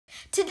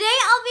Today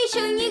I'll be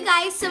showing you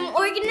guys some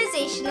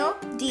organizational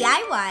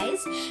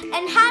DIYs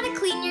and how to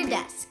clean your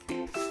desk.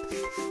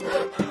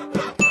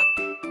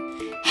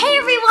 Hey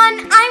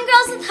everyone, I'm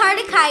Girls with Heart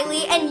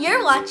Akiley and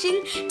you're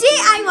watching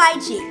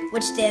DIYG,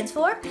 which stands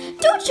for Do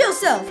It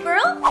Yourself,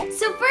 Girl.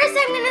 So first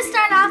I'm going to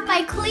start off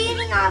by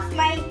cleaning off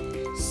my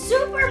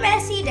super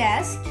messy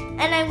desk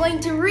and I'm going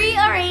to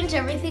rearrange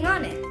everything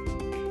on it.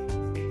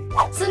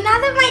 So now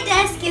that my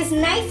desk is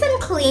nice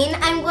and clean,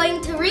 I'm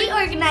going to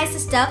reorganize the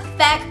stuff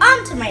back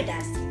onto my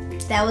desk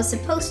that was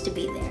supposed to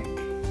be there.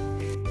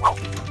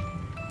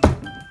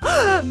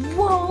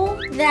 Whoa,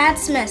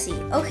 that's messy.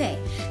 Okay,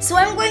 so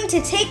I'm going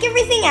to take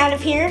everything out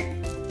of here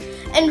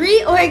and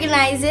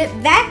reorganize it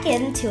back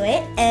into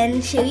it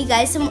and show you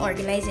guys some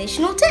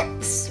organizational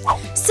tips.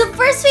 So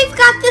first we've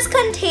got this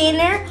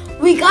container.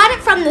 We got it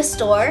from the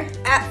store.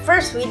 At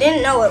first we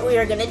didn't know what we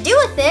were gonna do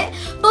with it,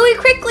 but we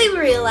quickly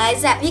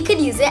realized that we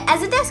could use it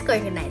as a desk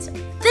organizer.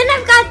 Then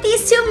I've got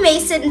these two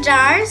mason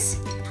jars.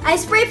 I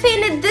spray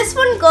painted this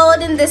one gold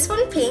and this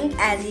one pink,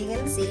 as you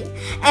can see.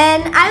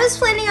 And I was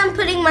planning on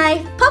putting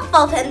my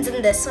puffball pens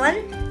in this one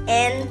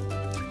and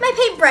my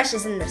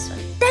paintbrushes in this one.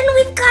 Then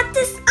we've got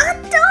this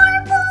adorable,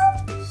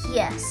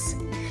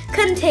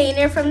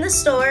 container from the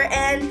store,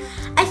 and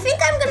I think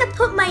I'm gonna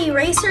put my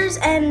erasers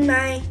and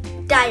my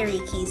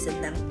diary keys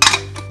in them.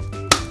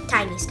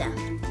 Tiny stuff.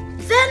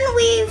 Then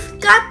we've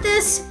got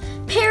this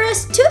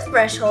Paris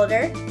toothbrush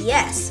holder.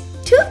 Yes,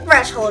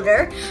 toothbrush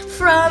holder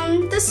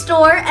from the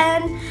store,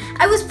 and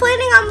I was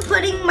planning on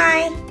putting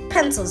my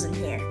pencils in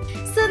here.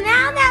 So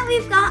now that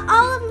we've got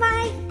all of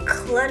my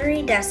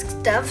cluttery desk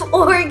stuff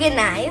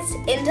organized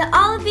into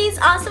all of these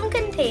awesome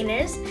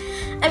containers,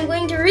 I'm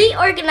going to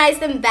reorganize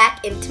them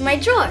back into my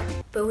drawer.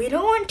 But we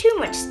don't want too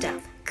much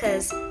stuff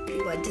because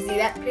we want to see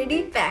that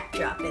pretty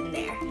backdrop in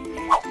there.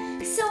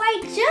 So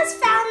I just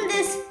found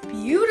this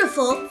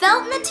beautiful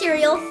felt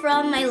material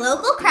from my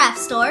local craft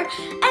store and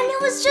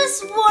it was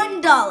just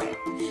 $1.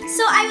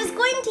 So I was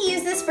going to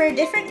use this for a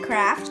different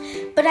craft,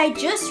 but I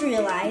just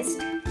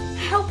realized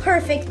how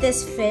perfect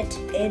this fit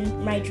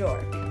in my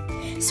drawer.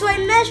 So I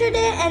measured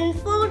it and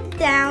folded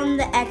down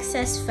the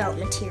excess felt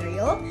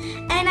material,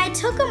 and I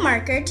took a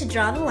marker to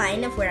draw the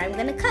line of where I'm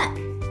going to cut.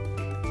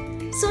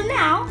 So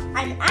now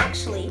I'm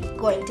actually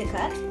going to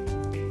cut.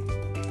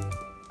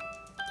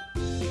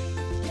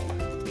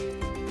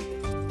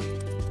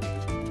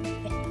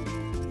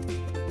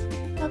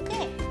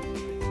 Okay,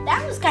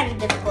 that was kind of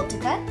difficult to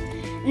cut.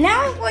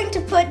 Now I'm going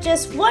to put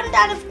just one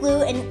dot of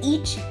glue in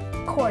each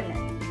corner.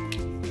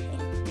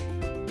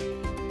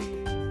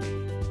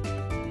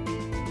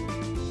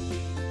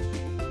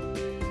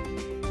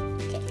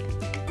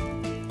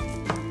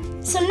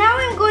 So now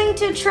I'm going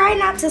to try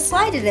not to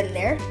slide it in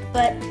there,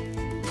 but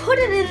put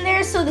it in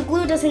there so the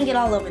glue doesn't get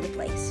all over the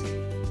place.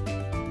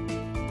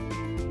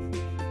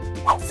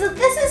 So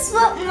this is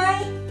what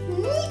my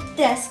neat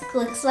desk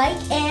looks like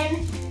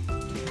and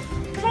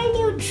my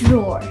new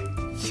drawer.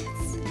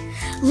 Yes.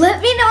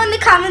 Let me know in the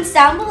comments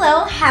down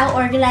below how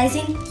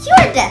organizing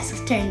your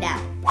desk turned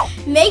out.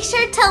 Make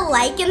sure to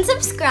like and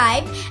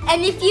subscribe,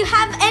 and if you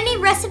have any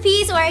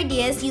recipes or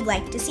ideas you'd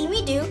like to see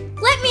me do,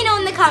 let me know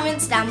in the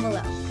comments down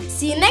below.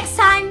 See you next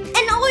time,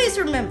 and always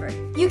remember,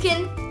 you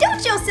can do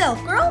it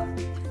yourself, girl.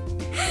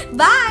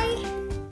 Bye!